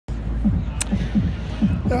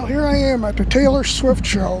Well, here I am at the Taylor Swift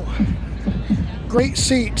show. Great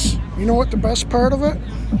seats. You know what the best part of it?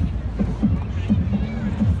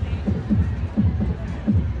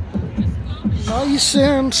 Nice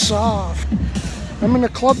and soft. I'm in the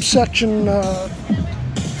club section,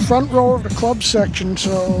 front row of the club section,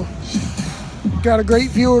 so got a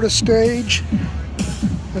great view of the stage.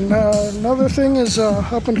 And another thing is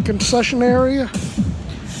up in the concession area,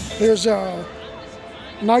 there's a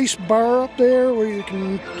nice bar up there where you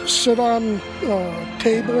can sit on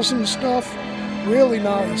tables and stuff. Really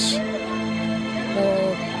nice.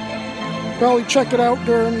 Probably check it out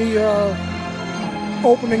during the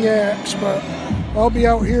opening acts, but I'll be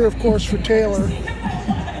out here, of course, for Taylor.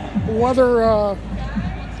 The weather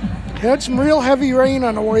had some real heavy rain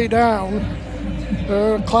on the way down.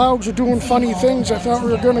 Clouds are doing funny things. I thought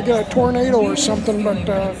we were going to get a tornado or something, but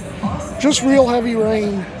just real heavy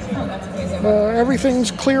rain. Everything's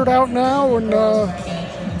cleared out now, and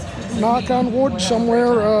knock on wood somewhere,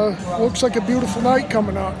 looks like a beautiful night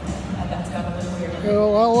coming up.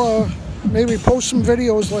 I'll maybe post some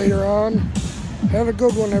videos later on. Have a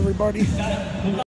good one, everybody.